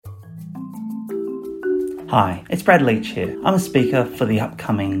Hi, it's Brad Leach here. I'm a speaker for the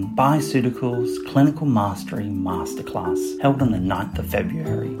upcoming Bioceuticals Clinical Mastery Masterclass held on the 9th of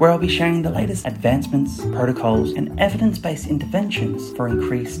February, where I'll be sharing the latest advancements, protocols, and evidence-based interventions for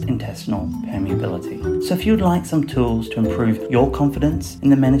increased intestinal permeability. So if you'd like some tools to improve your confidence in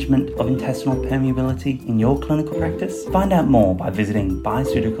the management of intestinal permeability in your clinical practice, find out more by visiting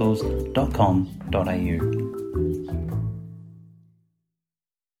bioceuticals.com.au.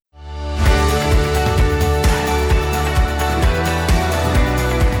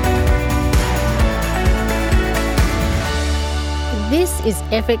 This is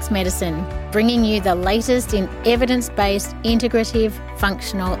FX Medicine, bringing you the latest in evidence-based, integrative,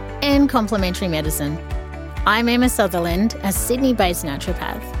 functional and complementary medicine. I'm Emma Sutherland, a Sydney-based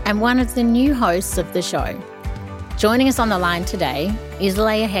naturopath and one of the new hosts of the show. Joining us on the line today is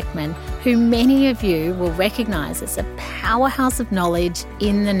Leah Heckman, who many of you will recognise as a powerhouse of knowledge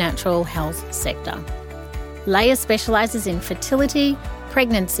in the natural health sector. Leah specialises in fertility,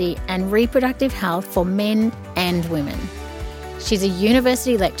 pregnancy and reproductive health for men and women. She's a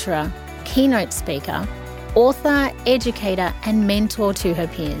university lecturer, keynote speaker, author, educator and mentor to her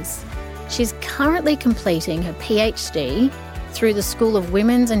peers. She's currently completing her PhD through the School of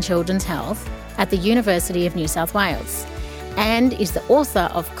Women's and Children's Health at the University of New South Wales and is the author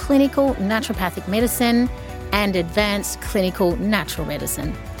of Clinical Naturopathic Medicine and Advanced Clinical Natural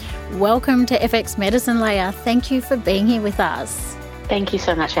Medicine. Welcome to FX Medicine, Leah. Thank you for being here with us. Thank you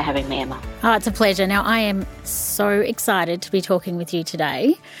so much for having me, Emma. Oh, it's a pleasure. Now, I am so excited to be talking with you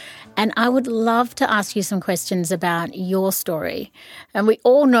today, and I would love to ask you some questions about your story. And we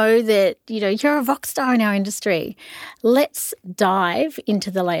all know that, you're a rock star in our industry. Let's dive into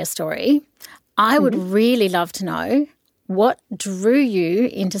the Leah story. I would really love to know what drew you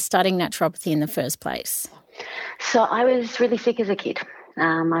into studying naturopathy in the first place. So I was really sick as a kid.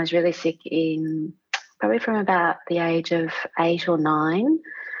 I was really sick probably from about the age of 8 or 9,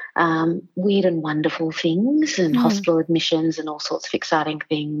 weird and wonderful things and hospital admissions and all sorts of exciting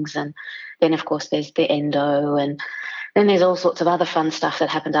things. And then, of course, there's the endo and then there's all sorts of other fun stuff that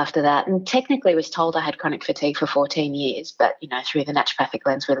happened after that. And technically was told I had chronic fatigue for 14 years, but, through the naturopathic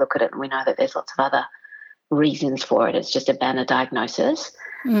lens, we look at it and we know that there's lots of other reasons for it. It's just a banner diagnosis.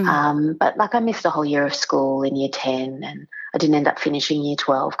 But I missed a whole year of school in year 10 and I didn't end up finishing year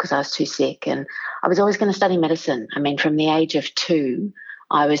 12 because I was too sick, and I was always going to study medicine. I mean, from the age of 2,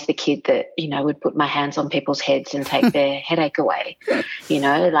 I was the kid that, would put my hands on people's heads and take their headache away. I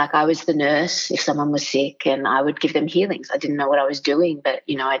was the nurse if someone was sick and I would give them healings. I didn't know what I was doing, but,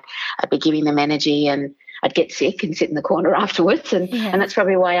 I'd be giving them energy and I'd get sick and sit in the corner afterwards. And that's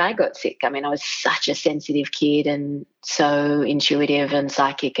probably why I got sick. I mean, I was such a sensitive kid and so intuitive and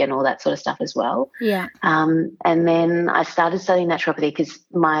psychic and all that sort of stuff as well. Yeah. And then I started studying naturopathy because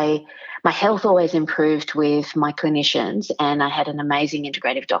my health always improved with my clinicians, and I had an amazing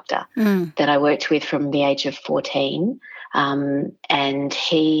integrative doctor that I worked with from the age of 14. And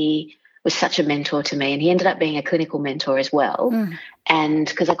he was such a mentor to me, and he ended up being a clinical mentor as well. And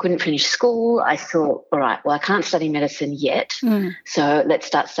because I couldn't finish school, I thought, all right, well, I can't study medicine yet, so let's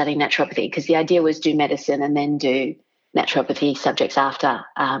start studying naturopathy, because the idea was do medicine and then do naturopathy subjects after,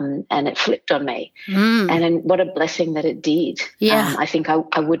 and it flipped on me. And then what a blessing that it did. Yeah. I think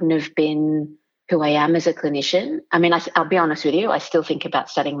I wouldn't have been who I am as a clinician. I mean, I'll be honest with you, I still think about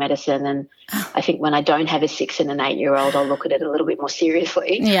studying medicine, and I think when I don't have a 6 and an 8-year-old, I'll look at it a little bit more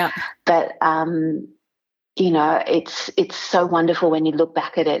seriously. Yeah. But, it's so wonderful when you look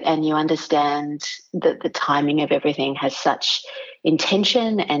back at it and you understand that the timing of everything has such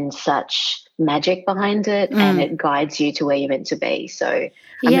intention and such magic behind it, and it guides you to where you're meant to be. So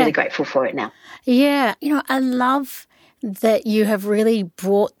I'm really grateful for it now. Yeah. I love that you have really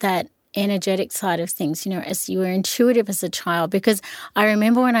brought that energetic side of things, as you were intuitive as a child, because I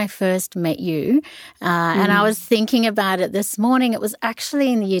remember when I first met you and I was thinking about it this morning. It was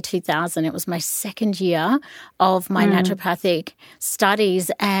actually in the year 2000. It was my second year of my naturopathic studies,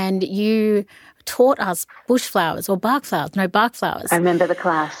 and you taught us bush flowers or bark flowers. I remember the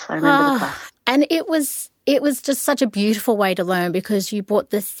class. And it was just such a beautiful way to learn, because you brought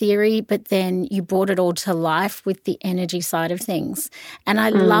the theory, but then you brought it all to life with the energy side of things. And I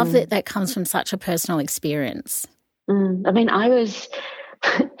love that comes from such a personal experience. I mean,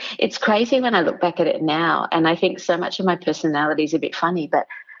 it's crazy when I look back at it now, and I think so much of my personality is a bit funny, but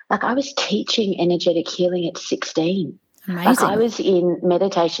I was teaching energetic healing at 16. Amazing. I was in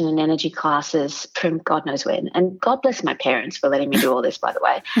meditation and energy classes from God knows when, and God bless my parents for letting me do all this, by the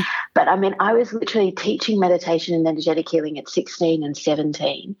way. But I mean, I was literally teaching meditation and energetic healing at 16 and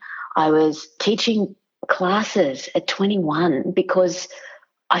 17. I was teaching classes at 21 because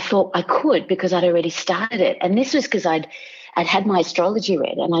I thought I could because I'd already started it. And this was because I'd had my astrology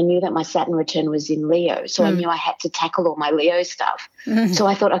read, and I knew that my Saturn return was in Leo. So I knew I had to tackle all my Leo stuff. So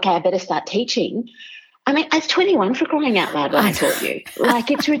I thought, okay, I better start teaching. I mean, I was 21 for crying out loud when I taught you.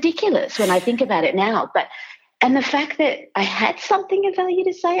 Like, it's ridiculous when I think about it now. And the fact that I had something of value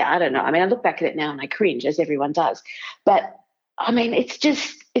to say, I don't know. I mean, I look back at it now and I cringe, as everyone does. But, I mean,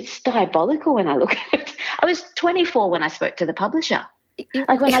 it's diabolical when I look at it. I was 24 when I spoke to the publisher.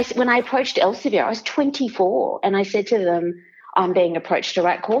 Like when I approached Elsevier, I was 24, and I said to them, I'm being approached to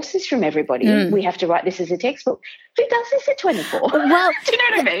write courses from everybody. We have to write this as a textbook. Who does this at 24? Well, do you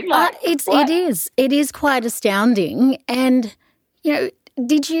know what I mean? Like, it is quite astounding. And, you know,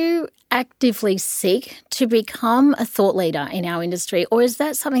 did you actively seek to become a thought leader in our industry, or is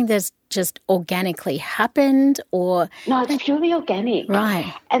that something that's just organically happened? Or no, it's purely organic,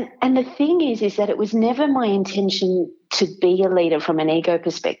 right? And the thing is that it was never my intention to be a leader from an ego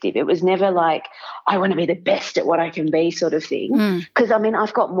perspective. It was never like, I want to be the best at what I can be sort of thing. Because I mean,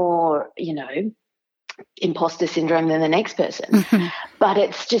 I've got more, you know, imposter syndrome than the next person. But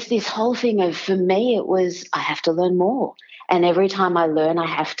it's just this whole thing of, for me, it was, I have to learn more. And every time I learn, I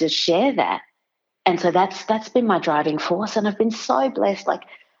have to share that. And so that's been my driving force. And I've been so blessed. Like,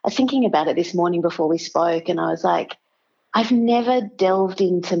 I was thinking about it this morning before we spoke, and I was like, I've never delved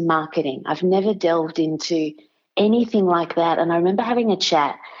into marketing. I've never delved into anything like that. And I remember having a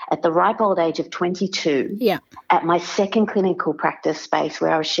chat at the ripe old age of 22 at my second clinical practice space,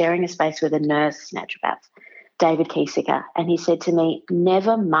 where I was sharing a space with a nurse naturopath, David Kiesiker. And he said to me,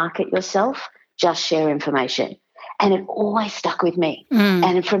 never market yourself, just share information. And it always stuck with me.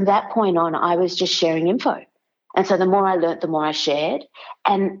 And from that point on, I was just sharing info. And so the more I learnt, the more I shared.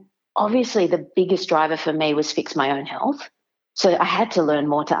 And obviously the biggest driver for me was fix my own health. So I had to learn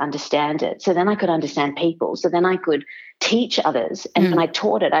more to understand it. So then I could understand people. So then I could teach others. And when I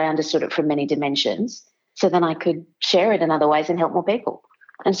taught it, I understood it from many dimensions. So then I could share it in other ways and help more people.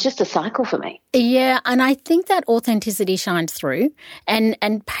 And it's just a cycle for me. Yeah, and I think that authenticity shines through,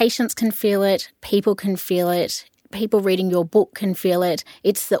 and patients can feel it, people can feel it, people reading your book can feel it.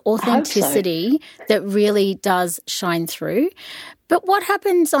 It's the authenticity that really does shine through. But what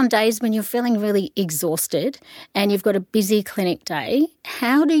happens on days when you're feeling really exhausted and you've got a busy clinic day?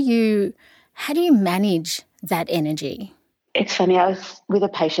 How do you manage that energy? It's funny. I was with a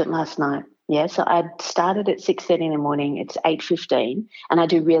patient last night. Yeah, so I started at 6:30 in the morning. It's 8:15, and I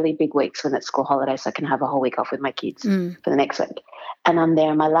do really big weeks when it's school holidays, so I can have a whole week off with my kids for the next week. And I'm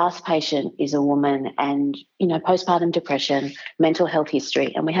there. My last patient is a woman, and postpartum depression, mental health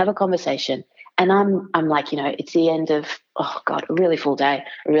history, and we have a conversation. And I'm like, it's the end of a really full day,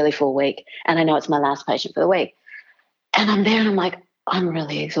 a really full week, and I know it's my last patient for the week. And I'm there, and I'm like, I'm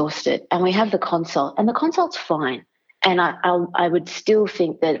really exhausted. And we have the consult, and the consult's fine. And I would still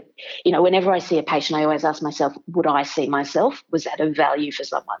think that, whenever I see a patient, I always ask myself, would I see myself? Was that of value for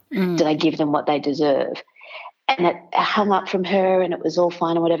someone? Did I give them what they deserve? And I hung up from her, and it was all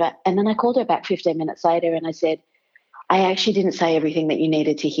fine or whatever. And then I called her back 15 minutes later, and I said, I actually didn't say everything that you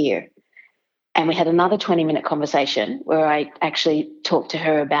needed to hear. And we had another 20-minute conversation where I actually talked to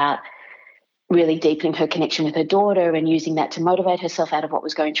her about really deepening her connection with her daughter and using that to motivate herself out of what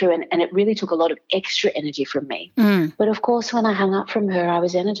was going through. And it really took a lot of extra energy from me. But, of course, when I hung up from her, I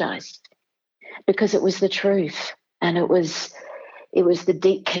was energized because it was the truth, and it was the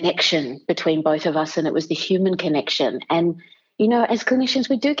deep connection between both of us, and it was the human connection. And, as clinicians,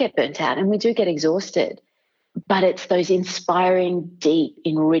 we do get burnt out and we do get exhausted, but it's those inspiring, deep,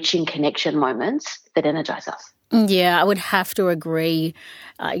 enriching connection moments that energize us. Yeah, I would have to agree,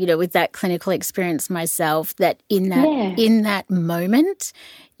 with that clinical experience myself, that in that moment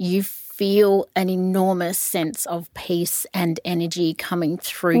you feel an enormous sense of peace and energy coming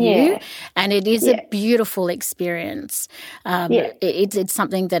through you, and it is a beautiful experience. It's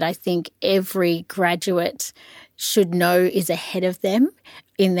something that I think every graduate should know is ahead of them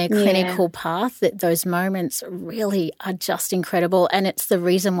in their clinical path, that those moments really are just incredible, and it's the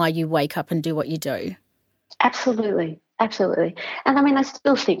reason why you wake up and do what you do. Absolutely. And I mean, I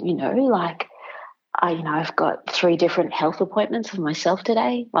still think, I've got 3 different health appointments for myself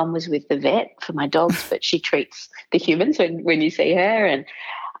today. One was with the vet for my dogs, but she treats the humans when you see her. And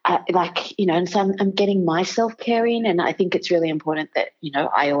and so I'm getting my self-care in, and I think it's really important that,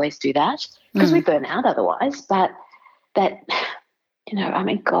 I always do that because we burn out otherwise. But that,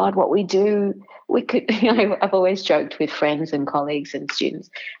 God, what we do, we could, I've always joked with friends and colleagues and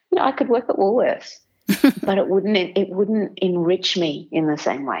students, I could work at Woolworths. But it wouldn't enrich me in the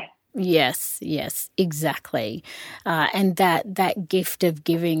same way. Yes, exactly. And that gift of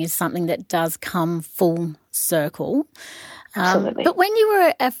giving is something that does come full circle. Absolutely. But when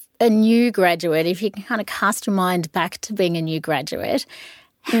you were a new graduate, if you can kind of cast your mind back to being a new graduate,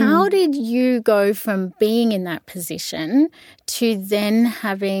 how did you go from being in that position to then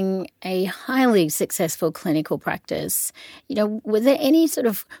having a highly successful clinical practice? You know, were there any sort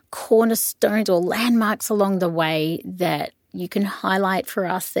of cornerstones or landmarks along the way that you can highlight for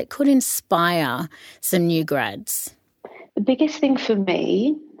us that could inspire some new grads? The biggest thing for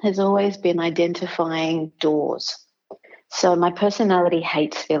me has always been identifying doors. So my personality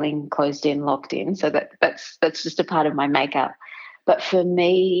hates feeling closed in, locked in. So that's just a part of my makeup. But for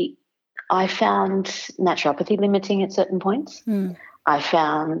me, I found naturopathy limiting at certain points. I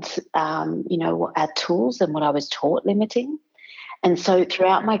found, our tools and what I was taught limiting. And so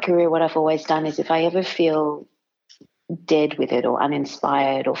throughout my career, what I've always done is if I ever feel dead with it or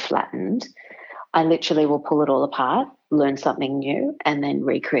uninspired or flattened, I literally will pull it all apart, learn something new, and then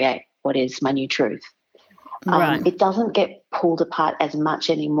recreate what is my new truth. Right. It doesn't get pulled apart as much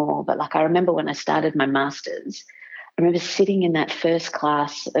anymore. But like I remember when I started my master's, I remember sitting in that first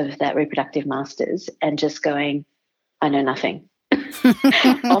class of that reproductive master's and just going, I know nothing.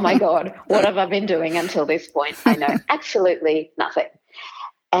 Oh my God, what have I been doing until this point? I know absolutely nothing.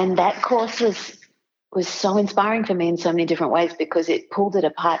 And that course was so inspiring for me in so many different ways because it pulled it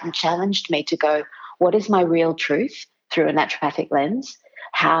apart and challenged me to go, what is my real truth through a naturopathic lens?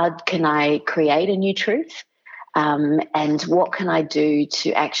 How can I create a new truth? And what can I do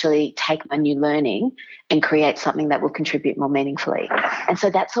to actually take my new learning and create something that will contribute more meaningfully? And so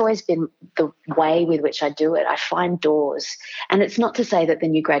that's always been the way with which I do it. I find doors. And it's not to say that the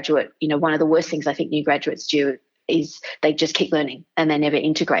new graduate, one of the worst things I think new graduates do is they just keep learning and they never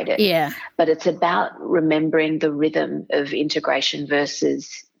integrate it. Yeah. But it's about remembering the rhythm of integration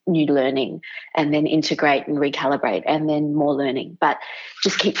versus new learning, and then integrate and recalibrate and then more learning. But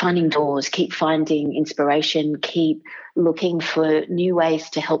just keep finding doors, keep finding inspiration, keep looking for new ways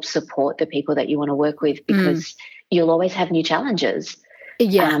to help support the people that you want to work with because you'll always have new challenges.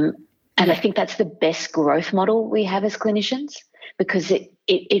 Yeah. I think that's the best growth model we have as clinicians because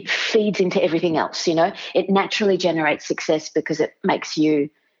it feeds into everything else, It naturally generates success because it makes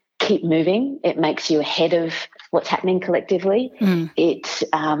you keep moving. It makes you ahead of what's happening collectively. It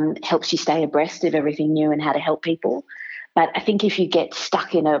helps you stay abreast of everything new and how to help people. But I think if you get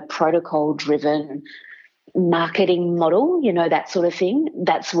stuck in a protocol-driven marketing model, that sort of thing,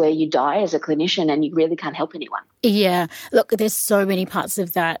 that's where you die as a clinician and you really can't help anyone. Yeah. Look, there's so many parts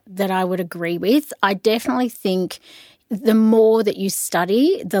of that I would agree with. I definitely think the more that you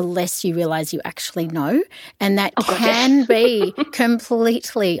study, the less you realise you actually know. And that can be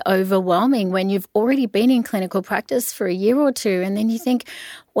completely overwhelming when you've already been in clinical practice for a year or two and then you think,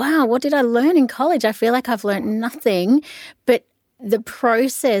 wow, what did I learn in college? I feel like I've learned nothing. But the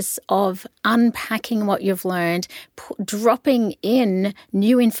process of unpacking what you've learned, dropping in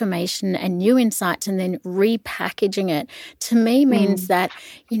new information and new insights and then repackaging it, to me means that,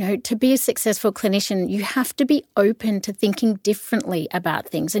 to be a successful clinician, you have to be open to thinking differently about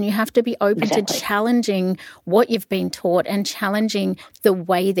things and you have to be open to challenging what you've been taught and challenging the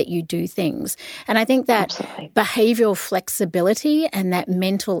way that you do things. And I think that behavioural flexibility and that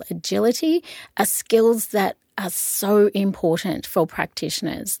mental agility are skills that are so important for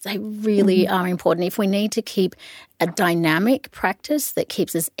practitioners. They really are important. If we need to keep a dynamic practice that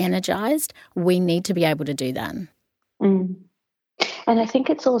keeps us energized, we need to be able to do that. And I think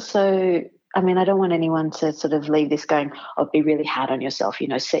it's also, I don't want anyone to sort of leave this going, be really hard on yourself,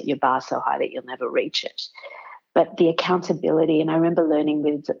 set your bar so high that you'll never reach it. But the accountability, and I remember learning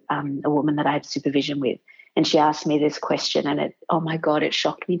with a woman that I had supervision with, and she asked me this question and it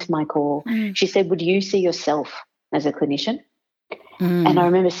shocked me to my core. She said, would you see yourself as a clinician? And I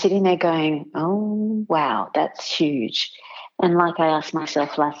remember sitting there going, oh, wow, that's huge. And like I asked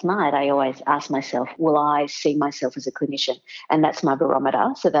myself last night, I always ask myself, will I see myself as a clinician? And that's my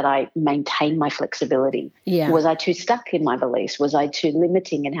barometer so that I maintain my flexibility. Yeah. Was I too stuck in my beliefs? Was I too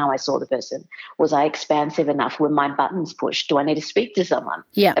limiting in how I saw the person? Was I expansive enough? Were my buttons pushed? Do I need to speak to someone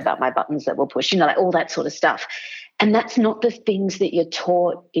about my buttons that were pushed? Like all that sort of stuff. And that's not the things that you're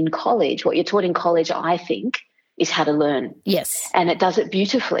taught in college. What you're taught in college, I think, is how to learn. Yes. And it does it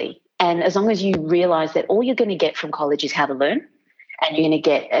beautifully. And as long as you realise that all you're going to get from college is how to learn and you're going to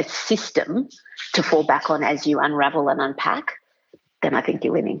get a system to fall back on as you unravel and unpack, then I think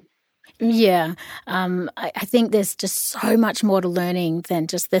you're winning. Yeah. I think there's just so much more to learning than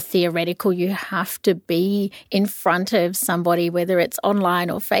just the theoretical. You have to be in front of somebody, whether it's online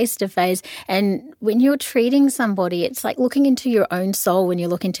or face-to-face. And when you're treating somebody, it's like looking into your own soul when you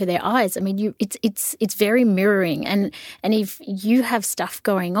look into their eyes. I mean, it's very mirroring. And if you have stuff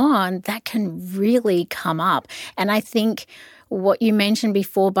going on, that can really come up. And I think what you mentioned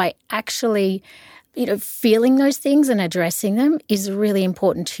before, by actually feeling those things and addressing them is really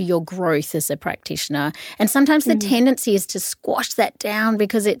important to your growth as a practitioner. And sometimes the tendency is to squash that down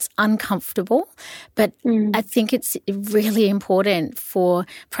because it's uncomfortable. But I think it's really important for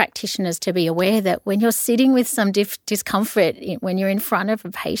practitioners to be aware that when you're sitting with some discomfort, when you're in front of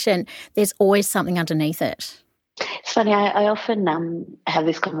a patient, there's always something underneath it. It's funny, I often have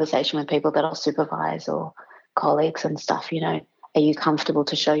this conversation with people that I'll supervise or colleagues and stuff, are you comfortable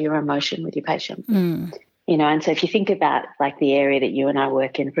to show your emotion with your patient? And so if you think about like the area that you and I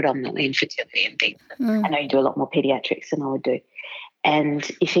work in, predominantly in fertility and things, I know you do a lot more pediatrics than I would do. And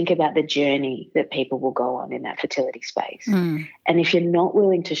you think about the journey that people will go on in that fertility space. And if you're not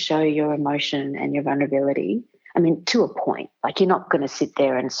willing to show your emotion and your vulnerability, I mean, to a point, like you're not going to sit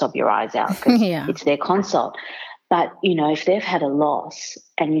there and sob your eyes out because it's their consult. But, if they've had a loss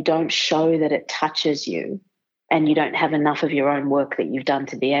and you don't show that it touches you, and you don't have enough of your own work that you've done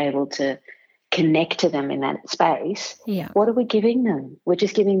to be able to connect to them in that space, what are we giving them? We're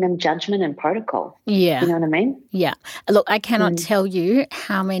just giving them judgment and protocol. Yeah. You know what I mean? Yeah. Look, I cannot tell you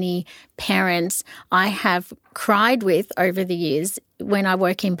how many parents I have cried with over the years when I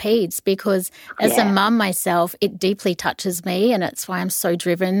work in peds, because as a mum myself, it deeply touches me, and it's why I'm so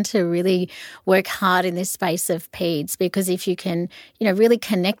driven to really work hard in this space of peds, because if you can, really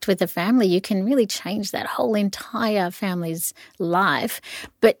connect with the family, you can really change that whole entire family's life.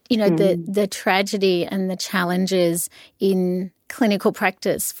 But, the tragedy and the challenges in clinical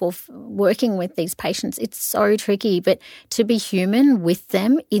practice for working with these patients, it's so tricky. But to be human with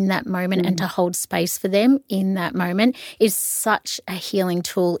them in that moment and to hold space for them in that moment is such a healing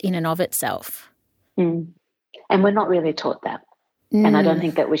tool in and of itself. And we're not really taught that. And I don't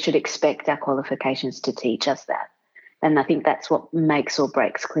think that we should expect our qualifications to teach us that. And I think that's what makes or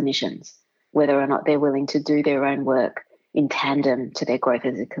breaks clinicians, whether or not they're willing to do their own work in tandem to their growth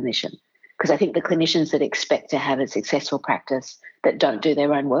as a clinician. Because I think the clinicians that expect to have a successful practice that don't do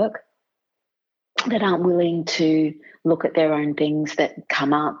their own work, that aren't willing to look at their own things that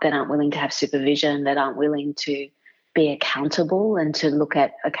come up, that aren't willing to have supervision, that aren't willing to be accountable and to look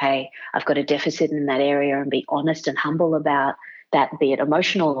at, okay, I've got a deficit in that area and be honest and humble about that, be it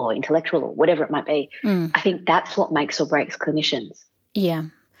emotional or intellectual or whatever it might be. I think that's what makes or breaks clinicians. Yeah.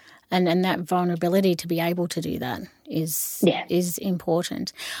 And that vulnerability to be able to do that is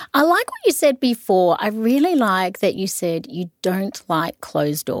important. I like what you said before. I really like that you said you don't like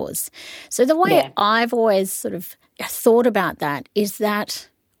closed doors. So the way I've always sort of thought about that is that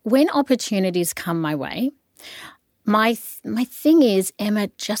when opportunities come my way, my thing is, Emma,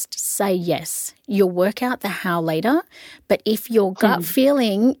 just say yes. You'll work out the how later. But if your gut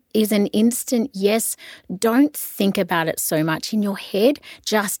feeling is an instant yes, don't think about it so much in your head.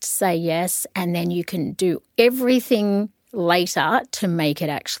 Just say yes, and then you can do everything later to make it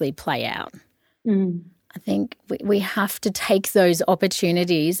actually play out. I think we have to take those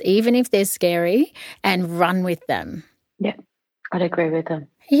opportunities, even if they're scary, and run with them. Yeah, I'd agree with them.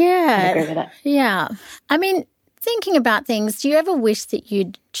 Yeah. I'd agree with that. Yeah. I mean, thinking about things, do you ever wish that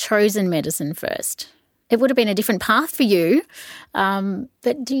you'd chosen medicine first? It would have been a different path for you,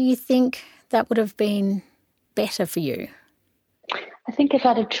 but do you think that would have been better for you? I think if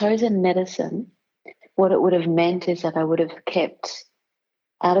I'd have chosen medicine, what it would have meant is that I would have kept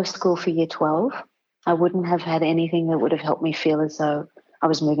out of school for year 12. I wouldn't have had anything that would have helped me feel as though I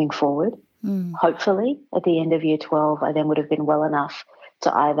was moving forward. Hopefully, at the end of year 12, I then would have been well enough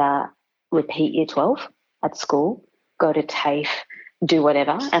to either repeat year 12 at school, go to TAFE, do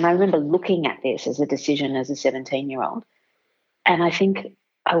whatever. And I remember looking at this as a decision as a 17-year-old. And I think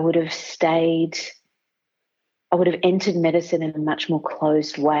I would have entered medicine in a much more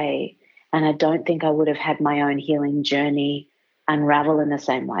closed way. And I don't think I would have had my own healing journey unravel in the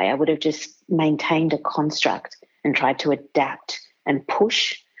same way. I would have just maintained a construct and tried to adapt and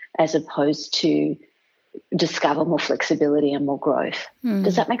push as opposed to discover more flexibility and more growth.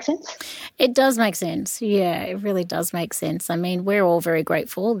 Does that make sense? It does make sense. Yeah, it really does make sense. I mean, we're all very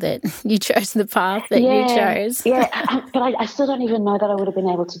grateful that you chose the path that you chose. But I still don't even know that I would have been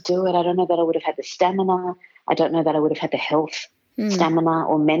able to do it. I don't know that I would have had the stamina. I don't know that I would have had the health, stamina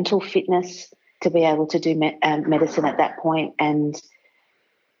or mental fitness to be able to do medicine at that point. And,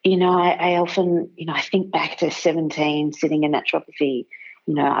 I often, I think back to 17, sitting in naturopathy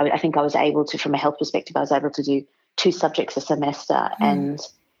You know, I think I was able to, from a health perspective, I was able to do 2 subjects a semester, and it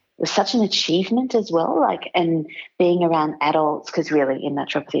was such an achievement as well. Like, and being around adults, because really in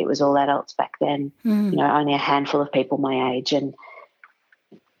naturopathy it was all adults back then. You know, only a handful of people my age, and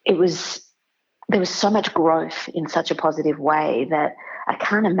there was so much growth in such a positive way that I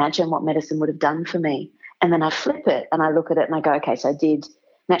can't imagine what medicine would have done for me. And then I flip it and I look at it and I go, okay, so I did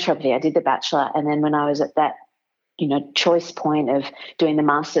naturopathy, I did the bachelor, and then when I was at that, you know, choice point of doing the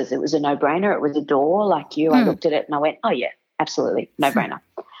masters, it was a no-brainer. It was a door like you. I looked at it and I went, oh, yeah, absolutely, no-brainer.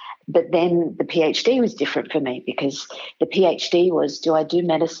 But then the PhD was different for me, because the PhD was, do I do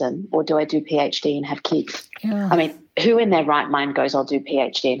medicine or do I do PhD and have kids? Yeah. I mean, who in their right mind goes, I'll do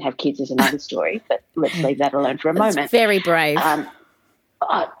PhD and have kids is another story, but let's leave that alone for a moment. It's very brave.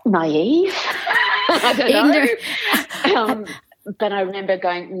 Naive. I don't know. But I remember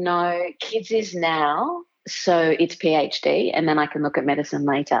going, no, kids is now, so it's PhD, and then I can look at medicine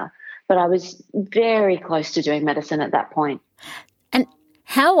later. But I was very close to doing medicine at that point. And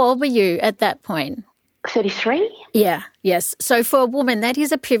how old were you at that point? 33. Yeah, yes. So for a woman, that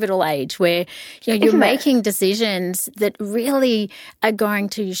is a pivotal age where, you know, you're making decisions that really are going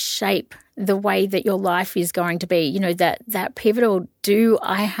to shape the way that your life is going to be. You know, that pivotal, do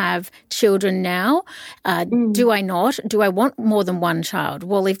I have children now? Do I not? Do I want more than one child?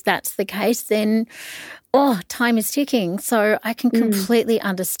 Well, if that's the case, then time is ticking. So I can completely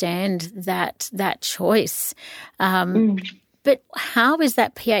understand that choice. But how has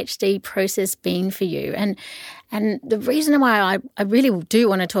that PhD process been for you? And the reason why I really do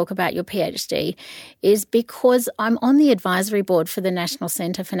want to talk about your PhD is because I'm on the advisory board for the National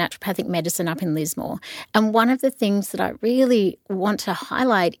Centre for Naturopathic Medicine up in Lismore. And one of the things that I really want to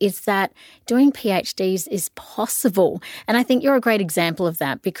highlight is that doing PhDs is possible. And I think you're a great example of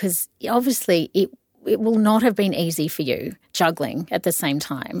that, because obviously it will not have been easy for you juggling at the same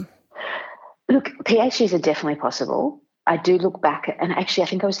time. Look, PhDs are definitely possible. I do look back, and actually I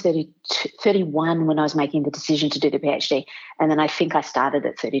think I was 31 when I was making the decision to do the PhD, and then I think I started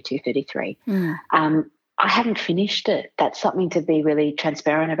at 32, 33. I haven't finished it. That's something to be really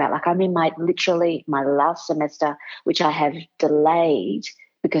transparent about. Like, I'm in literally my last semester, which I have delayed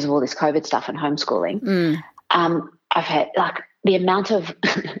because of all this COVID stuff and homeschooling. I've had, like, the amount of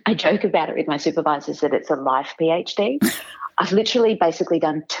 – I joke about it with my supervisors that it's a life PhD. I've literally basically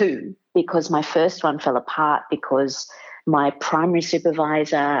done 2 because my first one fell apart because – my primary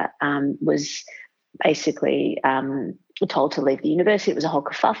supervisor was basically told to leave the university. It was a whole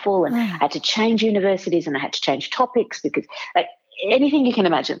kerfuffle, and I had to change universities and I had to change topics because anything you can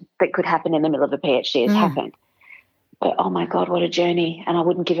imagine that could happen in the middle of a PhD has happened. But, oh, my God, what a journey, and I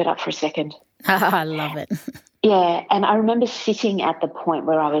wouldn't give it up for a second. I love it. Yeah, and I remember sitting at the point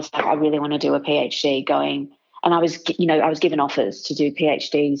where I was like, I really want to do a PhD going, and I was given offers to do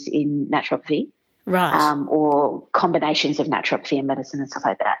PhDs in naturopathy. Right. Or combinations of naturopathy and medicine and stuff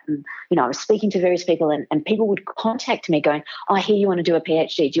like that. And, you know, I was speaking to various people and people would contact me going, oh, I hear you want to do a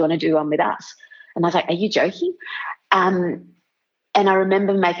PhD. Do you want to do one with us? And I was like, are you joking? And I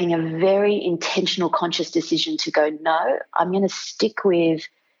remember making a very intentional, conscious decision to go, no, I'm going to stick with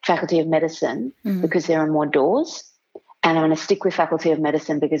Faculty of Medicine because there are more doors, and I'm going to stick with Faculty of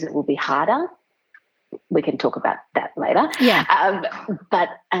Medicine because it will be harder. We can talk about that later. Yeah. And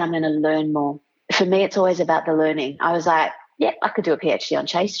I'm going to learn more. For me, it's always about the learning. I was like, yeah, I could do a PhD on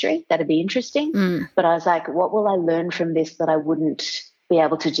chastry. That'd be interesting. But I was like, what will I learn from this that I wouldn't be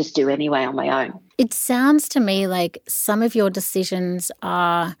able to just do anyway on my own? It sounds to me like some of your decisions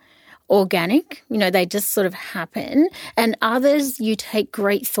are organic, you know, they just sort of happen, and others you take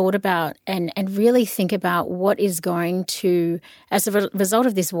great thought about and really think about what is going to, as a result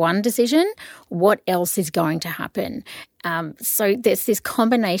of this one decision, what else is going to happen. So there's this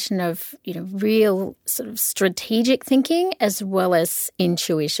combination of, you know, real sort of strategic thinking as well as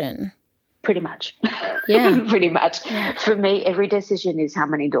intuition. Pretty much. Yeah. Pretty much. Yeah. For me, every decision is how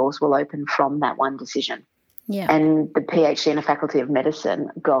many doors will open from that one decision. Yeah. And the PhD in a Faculty of Medicine,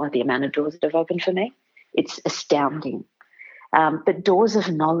 God, the amount of doors that have opened for me, it's astounding. But doors of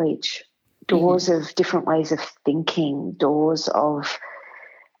knowledge, doors of different ways of thinking, doors of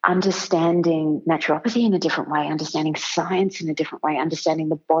understanding naturopathy in a different way, understanding science in a different way, understanding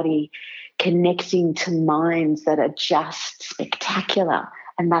the body, connecting to minds that are just spectacular.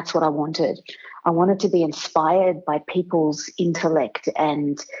 And that's what I wanted. I wanted to be inspired by people's intellect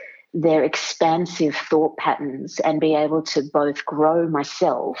and their expansive thought patterns and be able to both grow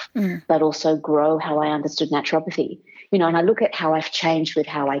myself but also grow how I understood naturopathy. You know, and I look at how I've changed with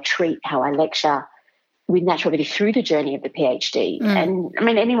how I treat, how I lecture with naturopathy through the journey of the PhD. And, I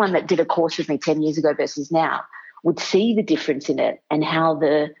mean, anyone that did a course with me 10 years ago versus now would see the difference in it and how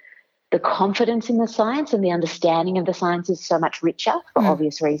the confidence in the science and the understanding of the science is so much richer for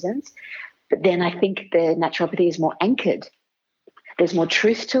obvious reasons. But then I think the naturopathy is more anchored. There's more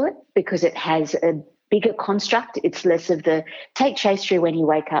truth to it because it has a bigger construct. It's less of the take chastery when you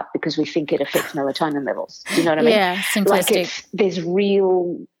wake up because we think it affects melatonin levels. Do you know what I mean? Yeah, simplistic. There's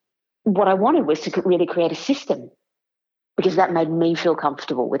real, what I wanted was to really create a system because that made me feel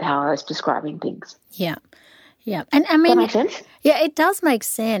comfortable with how I was prescribing things. Yeah. Yeah. And I mean, does that make sense? Yeah, it does make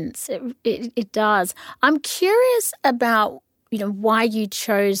sense. It does. I'm curious about, why you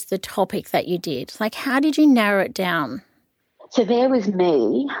chose the topic that you did. Like, how did you narrow it down? So there was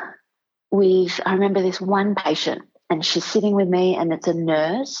me with, I remember this one patient, and she's sitting with me, and it's a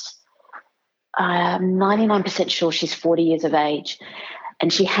nurse. I'm 99% sure she's 40 years of age,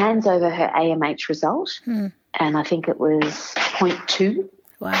 and she hands over her AMH result, and I think it was 0.2.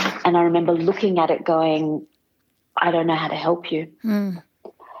 Wow. And I remember looking at it going, I don't know how to help you.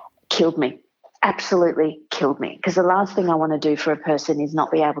 Killed me. Absolutely killed me. Because the last thing I want to do for a person is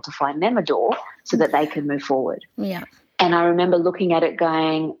not be able to find them a door so that they can move forward. Yeah. And I remember looking at it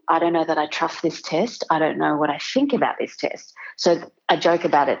going, I don't know that I trust this test. I don't know what I think about this test. So I joke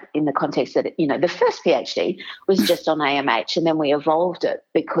about it in the context that, the first PhD was just on AMH, and then we evolved it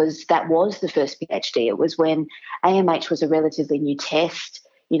because that was the first PhD. It was when AMH was a relatively new test.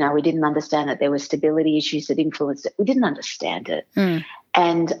 We didn't understand that there were stability issues that influenced it. We didn't understand it.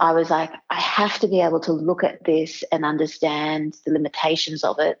 And I was like, I have to be able to look at this and understand the limitations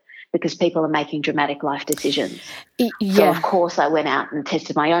of it because people are making dramatic life decisions. Yeah. So, of course, I went out and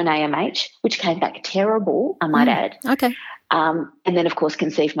tested my own AMH, which came back terrible, I might add. Okay. And then, of course,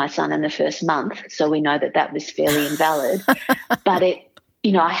 conceived my son in the first month. So we know that was fairly invalid. But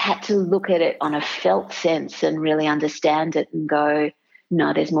I had to look at it on a felt sense and really understand it and go,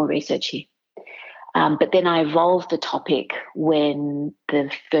 no, there's more research here. But then I evolved the topic when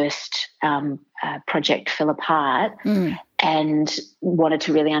the first project fell apart and wanted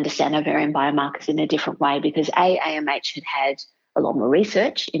to really understand ovarian biomarkers in a different way because AMH had a lot more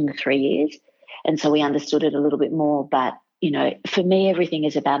research in the 3 years, and so we understood it a little bit more. But, for me, everything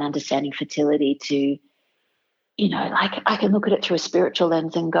is about understanding fertility to, like I can look at it through a spiritual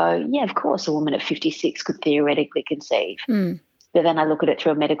lens and go, yeah, of course, a woman at 56 could theoretically conceive. But then I look at it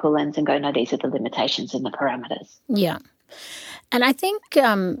through a medical lens and go, no, these are the limitations and the parameters. Yeah. And I think,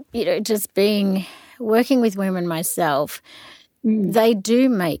 just working with women myself, they do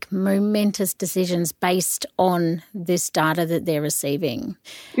make momentous decisions based on this data that they're receiving.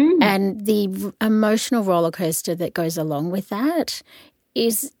 And the emotional roller coaster that goes along with that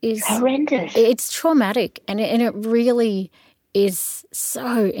is horrendous. It's traumatic and it really is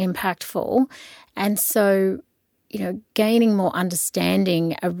so impactful. And so, gaining more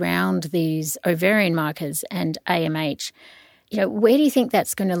understanding around these ovarian markers and AMH, where do you think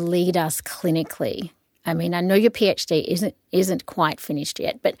that's going to lead us clinically? I mean, I know your PhD isn't quite finished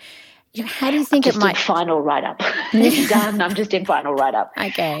yet, but how do you think it might? Final write-up. It's done. I'm just in final write-up.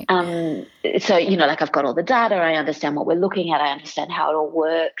 Okay. So, like I've got all the data. I understand what we're looking at. I understand how it all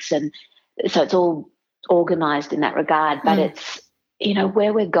works. And so it's all organised in that regard. But it's,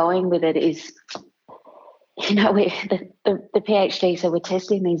 where we're going with it is, the PhD, so we're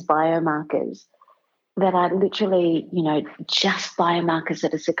testing these biomarkers that are literally, just biomarkers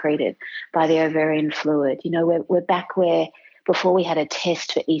that are secreted by the ovarian fluid. We're back where before we had a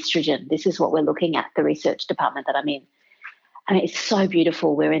test for estrogen. This is what we're looking at, the research department that I'm in. I mean, it's so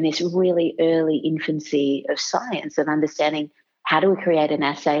beautiful. We're in this really early infancy of science and understanding how do we create an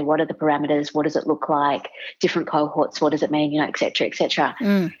assay, what are the parameters, what does it look like, different cohorts, what does it mean, et cetera, et cetera.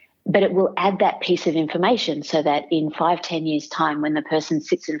 But it will add that piece of information so that in 5-10 years' time, when the person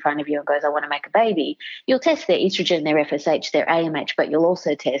sits in front of you and goes, I want to make a baby, you'll test their estrogen, their FSH, their AMH, but you'll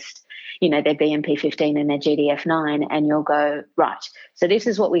also test, their BMP15 and their GDF9, and you'll go, right, so this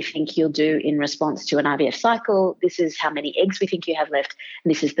is what we think you'll do in response to an IVF cycle. This is how many eggs we think you have left.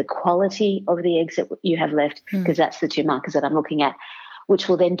 And this is the quality of the eggs that you have left, because that's the two markers that I'm looking at, which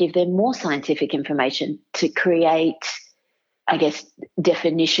will then give them more scientific information to create, I guess,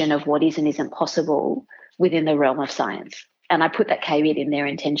 definition of what is and isn't possible within the realm of science. And I put that caveat in there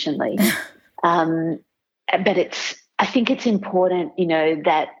intentionally. But I think it's important,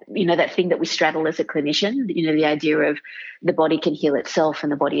 that thing that we straddle as a clinician, the idea of the body can heal itself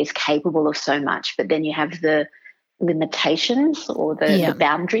and the body is capable of so much, but then you have the limitations or the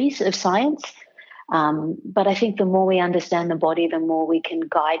boundaries of science. But I think the more we understand the body, the more we can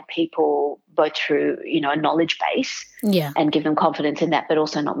guide people both through, a knowledge base and give them confidence in that, but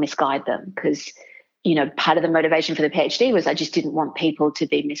also not misguide them. Because, part of the motivation for the PhD was I just didn't want people to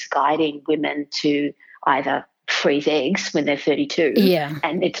be misguiding women to either freeze eggs when they're 32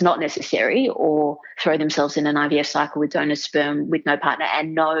 and it's not necessary, or throw themselves in an IVF cycle with donor sperm with no partner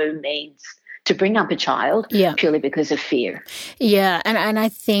and no means to bring up a child purely because of fear. Yeah, and I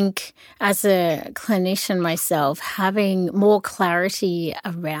think as a clinician myself, having more clarity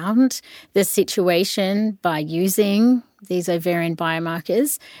around the situation by using these ovarian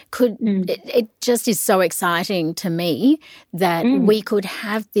biomarkers it just is so exciting to me that we could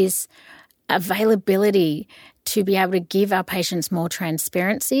have this availability to be able to give our patients more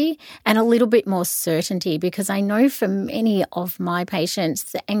transparency and a little bit more certainty, because I know for many of my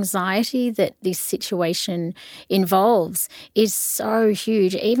patients, the anxiety that this situation involves is so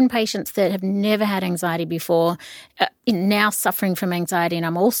huge. Even patients that have never had anxiety before now suffering from anxiety, and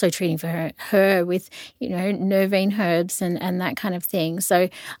I'm also treating for her with, Nervine herbs and that kind of thing. So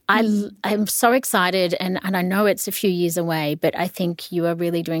I'm so excited, and I know it's a few years away, but I think you are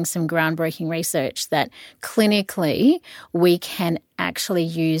really doing some groundbreaking research that clinically we can actually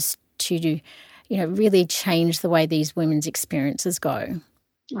use to really change the way these women's experiences go.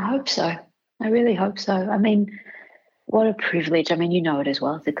 I hope so. I really hope so. I mean, what a privilege. I mean, you know it as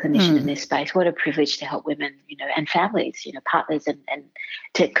well as a clinician in this space. What a privilege to help women, and families, partners and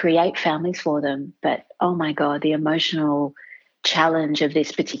to create families for them. But, oh, my God, the emotional challenge of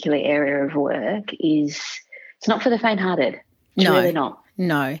this particular area of work it's not for the faint-hearted. It's really not.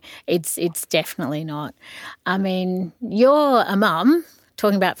 No, it's definitely not. I mean, you're a mum.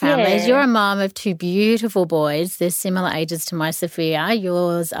 Talking about families, you're a mum of two beautiful boys. They're similar ages to my Sophia.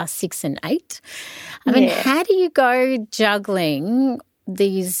 Yours are 6 and 8. I mean, how do you go juggling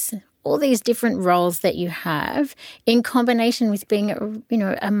all these different roles that you have in combination with being,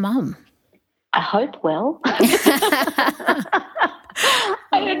 a mum? I hope well. I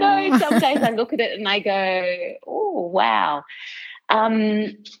don't know. Some days I look at it and I go, oh, wow.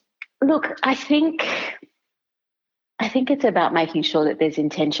 Look, I think it's about making sure that there's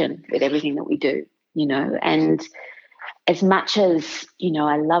intention with everything that we do, and as much as,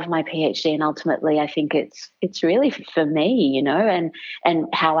 I love my PhD and ultimately I think it's really for me, and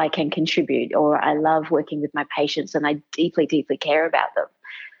how I can contribute, or I love working with my patients and I deeply, deeply care about them.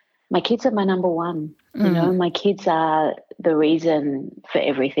 My kids are my number one, my kids are the reason for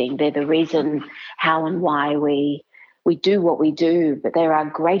everything. They're the reason how and why we do what we do, but they're our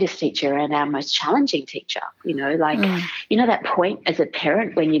greatest teacher and our most challenging teacher, that point as a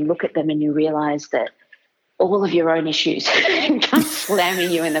parent when you look at them and you realise that all of your own issues come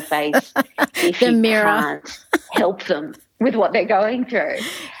slamming you in the face if the you mirror. Can't help them with what they're going through.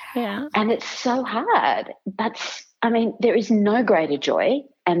 Yeah. And it's so hard. There is no greater joy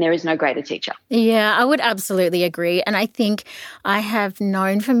and there is no greater teacher. Yeah, I would absolutely agree. And I think I have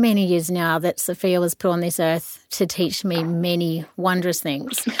known for many years now that Sophia was put on this earth to teach me many wondrous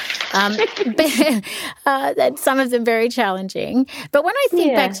things. But some of them very challenging. But when I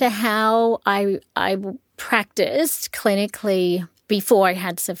think back to how I practiced clinically before I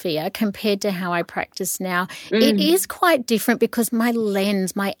had Sophia compared to how I practice now, it is quite different because my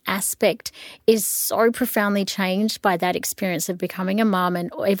lens, my aspect is so profoundly changed by that experience of becoming a mum and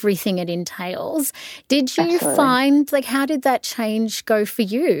everything it entails. Did you find, how did that change go for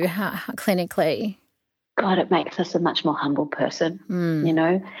you clinically? God, it makes us a much more humble person,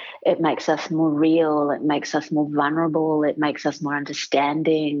 It makes us more real. It makes us more vulnerable. It makes us more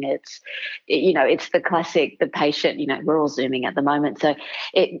understanding. It's the classic, the patient, we're all Zooming at the moment. So,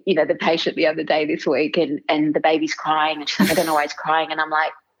 the patient the other day this week and the baby's crying and she's like, I don't know why he's crying. And I'm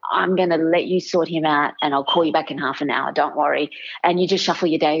like, I'm going to let you sort him out and I'll call you back in half an hour. Don't worry. And you just shuffle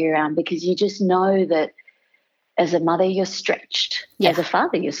your day around because you just know that as a mother, you're stretched. Yeah. As a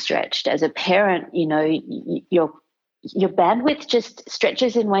father, you're stretched. As a parent, your bandwidth just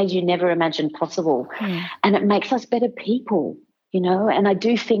stretches in ways you never imagined possible. And it makes us better people, And I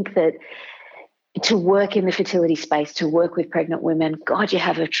do think that to work in the fertility space, to work with pregnant women, God, you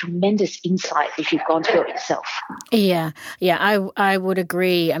have a tremendous insight if you've gone through it yourself. Yeah, I would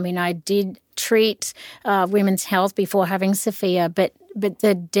agree. I mean, I did treat women's health before having Sophia, but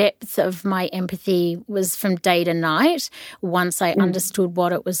the depth of my empathy was from day to night once I understood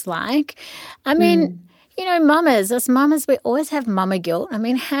what it was like. I mean, us mamas, we always have mama guilt. I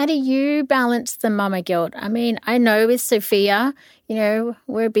mean, how do you balance the mama guilt? I mean, I know with Sophia,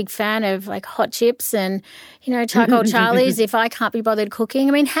 we're a big fan of hot chips and, charcoal Charlies if I can't be bothered cooking.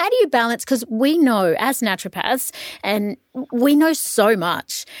 I mean, how do you balance? Because we know as naturopaths and we know so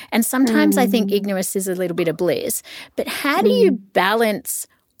much. And sometimes I think ignorance is a little bit of bliss. But how do you balance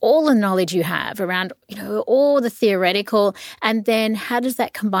all the knowledge you have around, all the theoretical, and then how does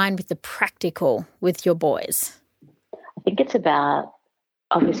that combine with the practical with your boys? I think it's about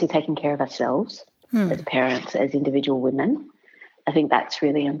obviously taking care of ourselves. as parents, as individual women. I think that's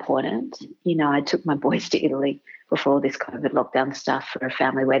really important. You know, I took my boys to Italy before all this COVID lockdown stuff for a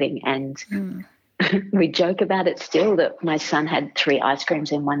family wedding, and we joke about it still that my son had 3 ice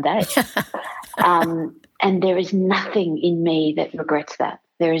creams in one day. And there is nothing in me that regrets that.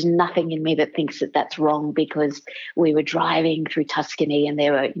 There is nothing in me that thinks that that's wrong, because we were driving through Tuscany and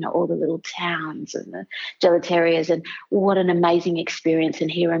there were, you know, all the little towns and the gelaterias, and what an amazing experience.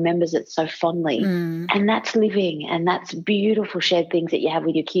 And he remembers it so fondly. And that's living, and that's beautiful shared things that you have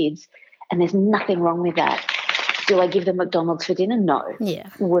with your kids. And there's nothing wrong with that. Do I give them McDonald's for dinner? No. Yeah.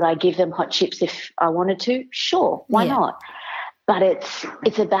 Would I give them hot chips if I wanted to? Sure. Why not? But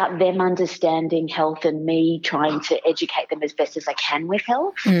it's about them understanding health and me trying to educate them as best as I can with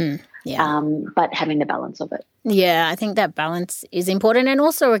health, but having the balance of it. Yeah, I think that balance is important, and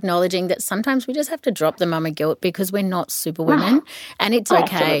also acknowledging that sometimes we just have to drop the mama guilt because we're not superwomen, and it's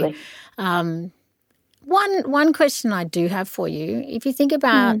okay. One question I do have for you, if you think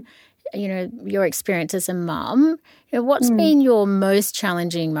about you know, your experience as a mum, you know, what's been your most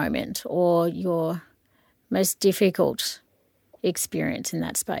challenging moment or your most difficult experience in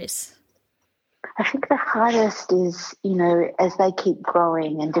that space? I think the hardest is, you know, as they keep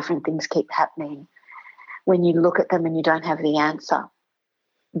growing and different things keep happening, when you look at them and you don't have the answer,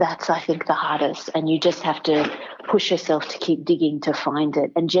 that's, I think, the hardest. And you just have to push yourself to keep digging to find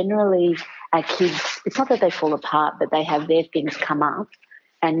it. And generally our kids, it's not that they fall apart, but they have their things come up.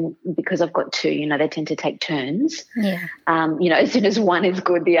 And because I've got 2, you know, they tend to take turns. Yeah. You know, as soon as one is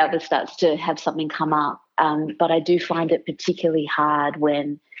good, the other starts to have something come up. But I do find it particularly hard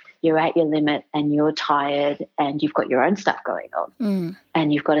when you're at your limit and you're tired and you've got your own stuff going on,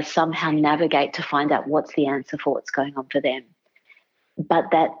 and you've got to somehow navigate to find out what's the answer for what's going on for them.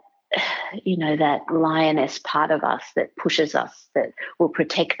 But that, you know, that lioness part of us that pushes us, that will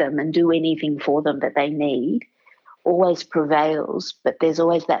protect them and do anything for them that they need, always prevails. But there's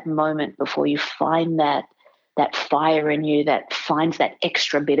always that moment before you find that fire in you that finds that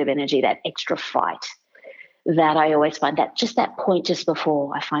extra bit of energy, that extra fight. That I always find that just that point just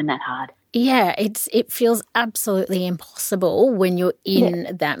before, I find that hard. Yeah, it feels absolutely impossible when you're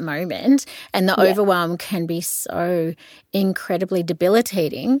in that moment, and the overwhelm can be so incredibly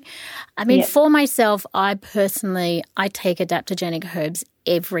debilitating. I mean, for myself, I take adaptogenic herbs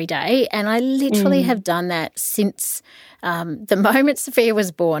every day, and I literally have done that since the moment Sophia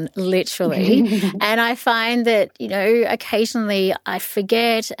was born, literally. And I find that, you know, occasionally I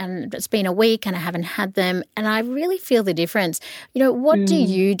forget and it's been a week and I haven't had them, and I really feel the difference. You know, what do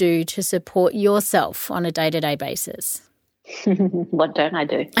you do to support yourself on a day-to-day basis? What don't I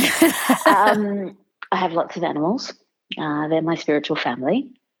do? I have lots of animals. They're my spiritual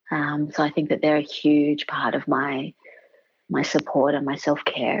family. So I think that they're a huge part of my support and my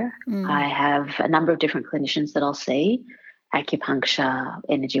self-care. I have a number of different clinicians that I'll see, acupuncture,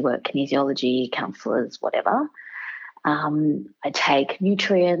 energy work, kinesiology, counsellors, whatever. I take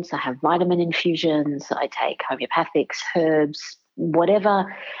nutrients, I have vitamin infusions, I take homeopathics, herbs, whatever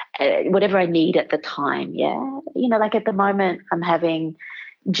I need at the time, You know, like at the moment I'm having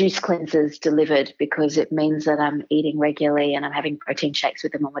juice cleansers delivered because it means that I'm eating regularly and I'm having protein shakes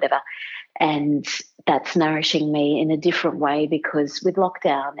with them or whatever. And that's nourishing me in a different way, because with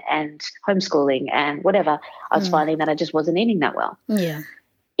lockdown and homeschooling and whatever, I was finding that I just wasn't eating that well. Yeah.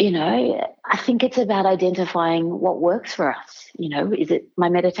 You know, I think it's about identifying what works for us. You know, is it my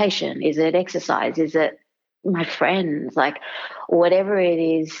meditation? Is it exercise? Is it my friends? Like whatever it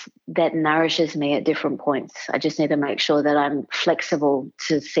is that nourishes me at different points. I just need to make sure that I'm flexible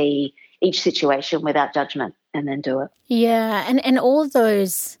to see each situation without judgment and then do it. Yeah, and all of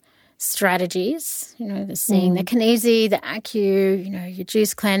those strategies, you know, the seeing, the kinesi, the acu, you know, your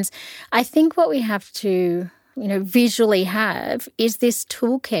juice cleanse. I think what we have to, you know, visually have is this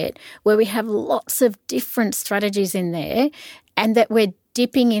toolkit where we have lots of different strategies in there, and that we're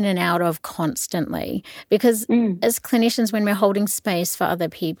dipping in and out of constantly. Because as clinicians, when we're holding space for other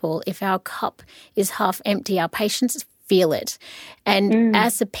people, if our cup is half empty, our patients feel it. And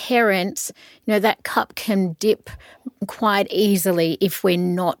as a parent, you know, that cup can dip quite easily if we're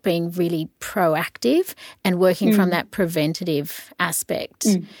not being really proactive and working from that preventative aspect.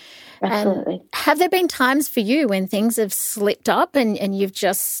 Absolutely. And have there been times for you when things have slipped up and you've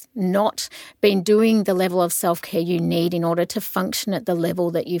just not been doing the level of self-care you need in order to function at the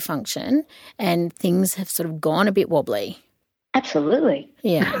level that you function, and things have sort of gone a bit wobbly? Absolutely.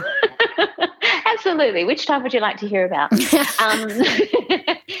 Yeah. Absolutely. Which time would you like to hear about?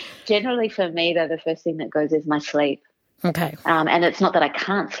 Generally for me, though, the first thing that goes is my sleep. Okay. And it's not that I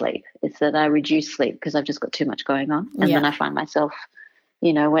can't sleep. It's that I reduce sleep because I've just got too much going on. And then I find myself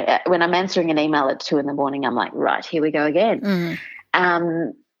You know, when I'm answering an email at 2 a.m, I'm like, right, here we go again.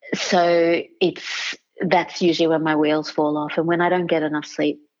 So that's usually when my wheels fall off. And when I don't get enough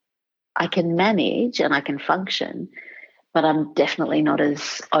sleep, I can manage and I can function, but I'm definitely not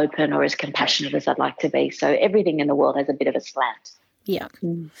as open or as compassionate as I'd like to be. So everything in the world has a bit of a slant. Yeah.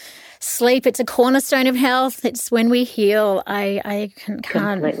 Sleep, it's a cornerstone of health. It's when we heal. I can't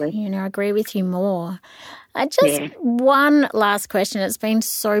Completely. Agree with you more. One last question. It's been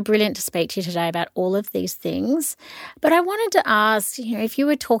so brilliant to speak to you today about all of these things. But I wanted to ask, if you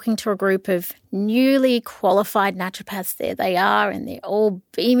were talking to a group of newly qualified naturopaths, there they are, and they're all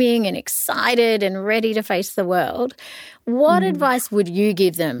beaming and excited and ready to face the world, what advice would you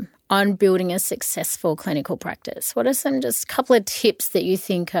give them on building a successful clinical practice? What are just a couple of tips that you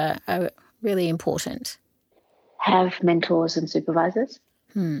think are really important? Have mentors and supervisors.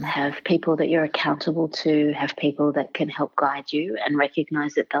 Have people that you're accountable to, have people that can help guide you and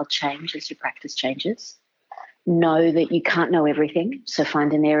recognise that they'll change as your practice changes. Know that you can't know everything, so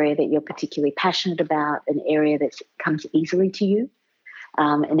find an area that you're particularly passionate about, an area that comes easily to you,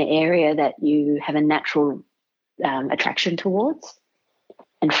 an area that you have a natural attraction towards,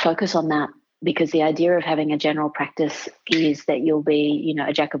 and focus on that, because the idea of having a general practice is that you'll be,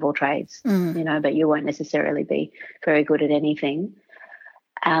 a jack of all trades, but you won't necessarily be very good at anything.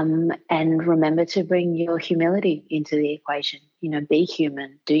 And remember to bring your humility into the equation. Be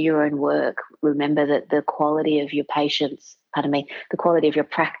human, do your own work. Remember that the quality of your the quality of your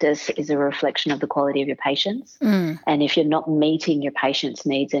practice is a reflection of the quality of your patients. And if you're not meeting your patient's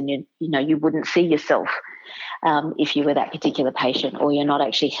needs, and you wouldn't see yourself if you were that particular patient, or you're not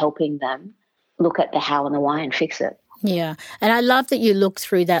actually helping them, look at the how and the why and fix it. Yeah. And I love that you look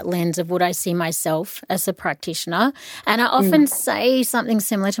through that lens of would I see myself as a practitioner. And I often say something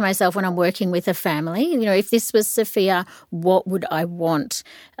similar to myself when I'm working with a family. If this was Sophia, what would I want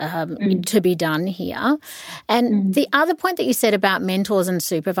to be done here? And the other point that you said about mentors and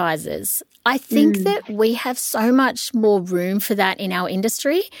supervisors, I think that we have so much more room for that in our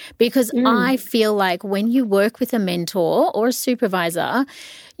industry, because I feel like when you work with a mentor or a supervisor,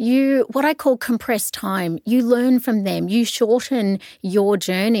 what I call compressed time, you learn from them, you shorten your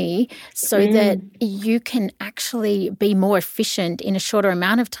journey so that you can actually be more efficient in a shorter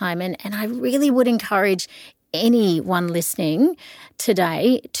amount of time. And I really would encourage anyone listening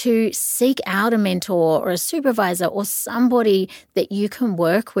today to seek out a mentor or a supervisor or somebody that you can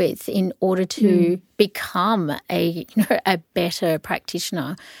work with in order to become a better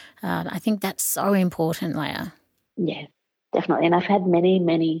practitioner. I think that's so important, Leah. Yeah. Definitely. And I've had many,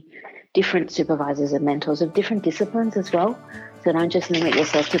 many different supervisors and mentors of different disciplines as well. So don't just limit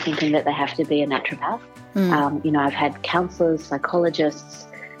yourself to thinking that they have to be a naturopath. I've had counsellors, psychologists,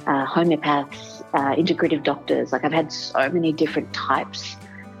 homeopaths, integrative doctors. I've had so many different types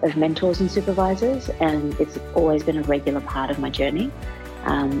of mentors and supervisors, and it's always been a regular part of my journey.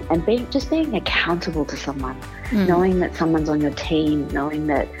 And being accountable to someone, knowing that someone's on your team, knowing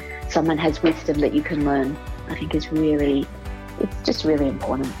that someone has wisdom that you can learn, I think it's just really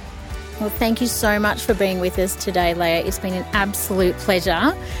important. Well, thank you so much for being with us today, Leah. It's been an absolute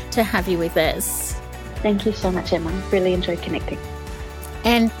pleasure to have you with us. Thank you so much, Emma. Really enjoyed connecting.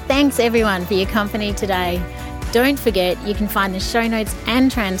 And thanks, everyone, for your company today. Don't forget, you can find the show notes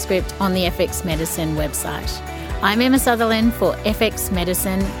and transcript on the FX Medicine website. I'm Emma Sutherland for FX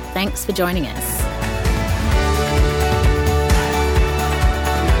Medicine. Thanks for joining us.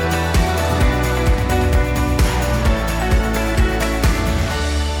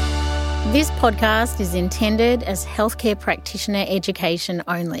 This podcast is intended as healthcare practitioner education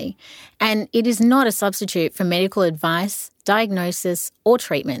only, and it is not a substitute for medical advice, diagnosis, or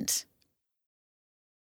treatment.